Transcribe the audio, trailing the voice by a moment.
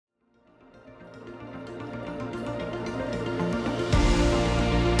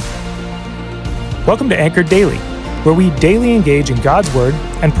Welcome to Anchored Daily, where we daily engage in God's Word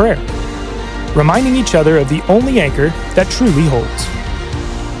and prayer, reminding each other of the only anchor that truly holds.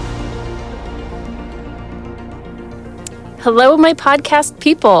 Hello, my podcast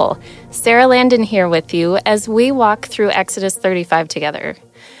people. Sarah Landon here with you as we walk through Exodus 35 together.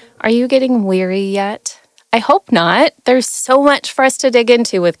 Are you getting weary yet? I hope not. There's so much for us to dig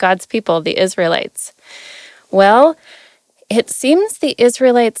into with God's people, the Israelites. Well, it seems the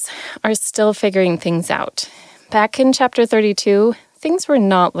Israelites are still figuring things out. Back in chapter 32, things were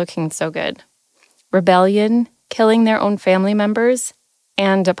not looking so good. Rebellion, killing their own family members,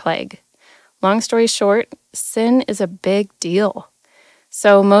 and a plague. Long story short, sin is a big deal.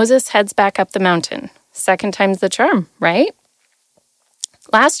 So Moses heads back up the mountain. Second time's the charm, right?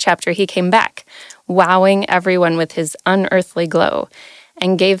 Last chapter, he came back, wowing everyone with his unearthly glow,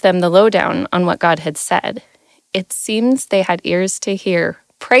 and gave them the lowdown on what God had said. It seems they had ears to hear.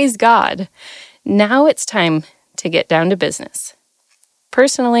 Praise God! Now it's time to get down to business.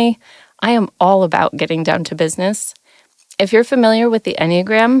 Personally, I am all about getting down to business. If you're familiar with the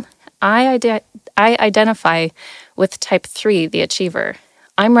Enneagram, I identify with type 3, the achiever.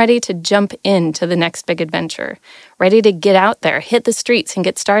 I'm ready to jump into the next big adventure, ready to get out there, hit the streets, and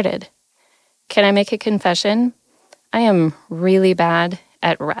get started. Can I make a confession? I am really bad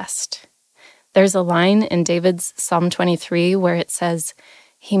at rest. There's a line in David's Psalm 23 where it says,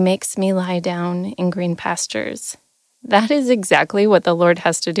 "He makes me lie down in green pastures." That is exactly what the Lord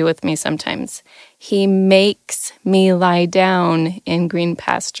has to do with me sometimes. He makes me lie down in green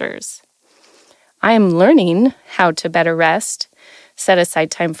pastures. I am learning how to better rest, set aside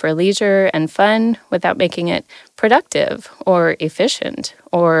time for leisure and fun without making it productive or efficient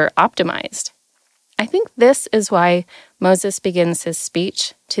or optimized. I think this is why Moses begins his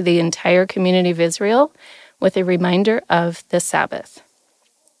speech to the entire community of Israel with a reminder of the Sabbath.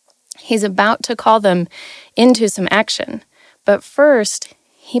 He's about to call them into some action, but first,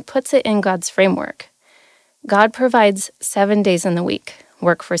 he puts it in God's framework. God provides 7 days in the week,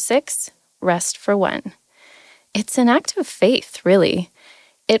 work for 6, rest for 1. It's an act of faith, really.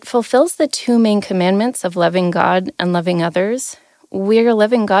 It fulfills the 2 main commandments of loving God and loving others. We're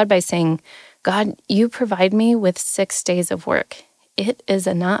loving God by saying, "God, you provide me with 6 days of work. It is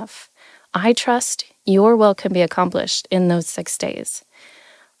enough. I trust your will can be accomplished in those 6 days.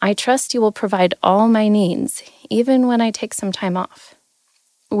 I trust you will provide all my needs, even when I take some time off."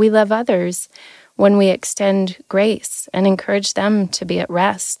 We love others when we extend grace and encourage them to be at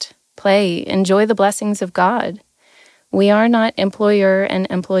rest, play, enjoy the blessings of God. We are not employer and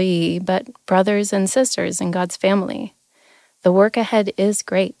employee, but brothers and sisters in God's family. The work ahead is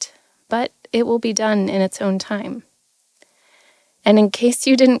great, but it will be done in its own time. And in case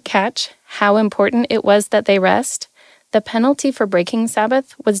you didn't catch how important it was that they rest, the penalty for breaking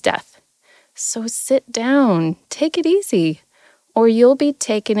Sabbath was death. So sit down, take it easy, or you'll be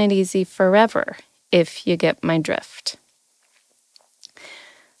taking it easy forever, if you get my drift.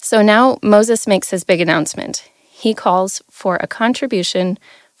 So now Moses makes his big announcement. He calls for a contribution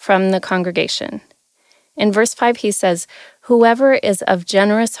from the congregation. In verse 5, he says, "Whoever is of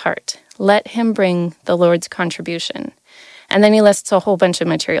generous heart, let him bring the Lord's contribution." And then he lists a whole bunch of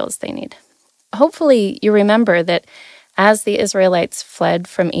materials they need. Hopefully you remember that as the Israelites fled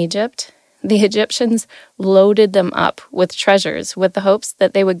from Egypt, the Egyptians loaded them up with treasures with the hopes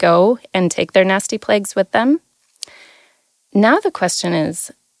that they would go and take their nasty plagues with them. Now the question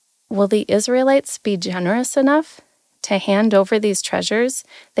is, will the Israelites be generous enough to hand over these treasures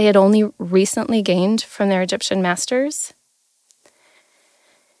they had only recently gained from their Egyptian masters?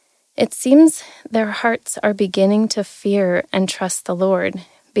 It seems their hearts are beginning to fear and trust the Lord,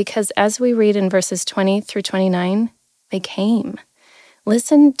 because as we read in verses 20 through 29, they came.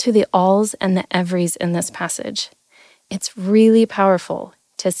 Listen to the alls and the everys in this passage. It's really powerful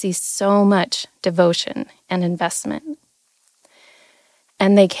to see so much devotion and investment.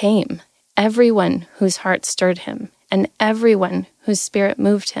 And they came, everyone whose heart stirred him, and everyone whose spirit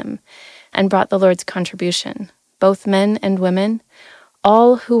moved him, and brought the Lord's contribution, both men and women.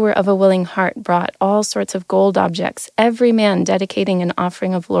 All who were of a willing heart brought all sorts of gold objects, every man dedicating an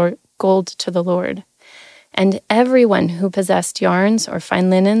offering of gold to the Lord. And everyone who possessed yarns or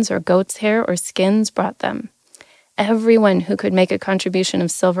fine linens or goat's hair or skins brought them. Everyone who could make a contribution of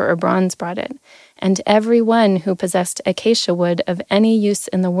silver or bronze brought it, and everyone who possessed acacia wood of any use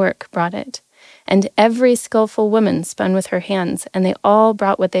in the work brought it. And every skillful woman spun with her hands, and they all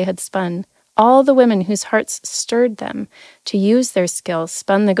brought what they had spun. All the women whose hearts stirred them to use their skill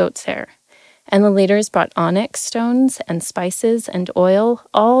spun the goat's hair. And the leaders brought onyx stones and spices and oil,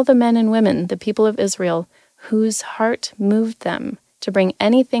 all the men and women, the people of Israel, whose heart moved them, to bring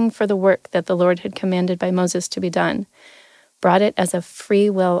anything for the work that the Lord had commanded by Moses to be done, brought it as a free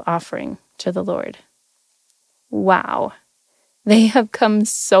will offering to the Lord. Wow. They have come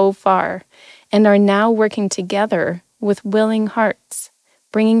so far and are now working together with willing hearts,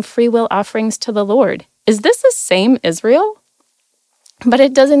 bringing free will offerings to the Lord. Is this the same Israel? But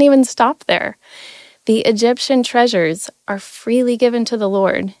it doesn't even stop there. The Egyptian treasures are freely given to the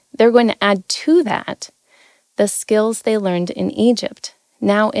Lord. They're going to add to that the skills they learned in Egypt,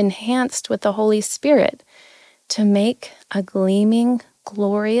 now enhanced with the Holy Spirit, to make a gleaming,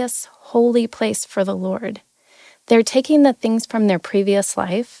 glorious, holy place for the Lord. They're taking the things from their previous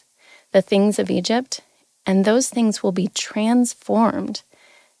life, the things of Egypt, and those things will be transformed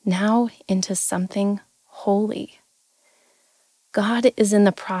now into something holy. God is in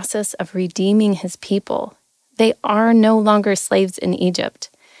the process of redeeming his people. They are no longer slaves in Egypt.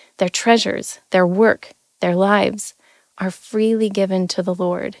 Their treasures, their work, their lives are freely given to the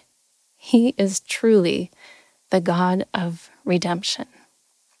Lord. He is truly the God of redemption.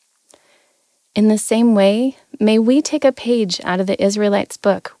 In the same way, may we take a page out of the Israelites'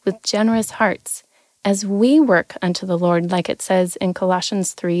 book with generous hearts as we work unto the Lord, like it says in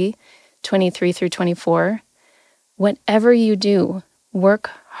Colossians 3:23-24. Whatever you do, work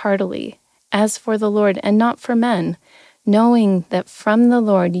heartily, as for the Lord and not for men, knowing that from the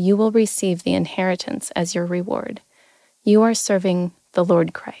Lord you will receive the inheritance as your reward. You are serving the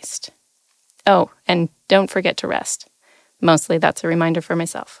Lord Christ. Oh, and don't forget to rest. Mostly that's a reminder for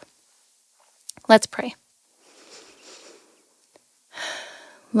myself. Let's pray.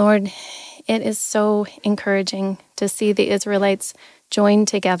 Lord, it is so encouraging to see the Israelites join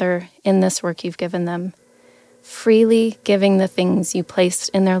together in this work you've given them, freely giving the things you placed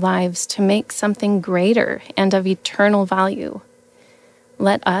in their lives to make something greater and of eternal value.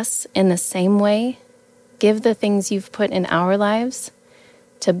 Let us, in the same way, give the things you've put in our lives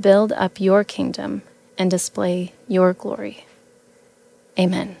to build up your kingdom and display your glory.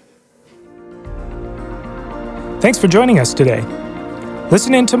 Amen. Thanks for joining us today.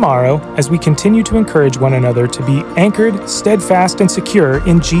 Listen in tomorrow as we continue to encourage one another to be anchored, steadfast, and secure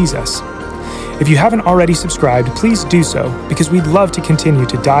in Jesus. If you haven't already subscribed, please do so, because we'd love to continue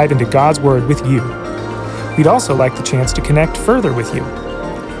to dive into God's Word with you. We'd also like the chance to connect further with you.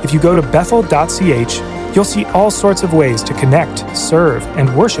 If you go to bethel.ch, you'll see all sorts of ways to connect, serve,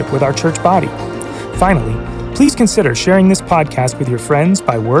 and worship with our church body. Finally, please consider sharing this podcast with your friends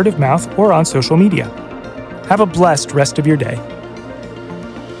by word of mouth or on social media. Have a blessed rest of your day.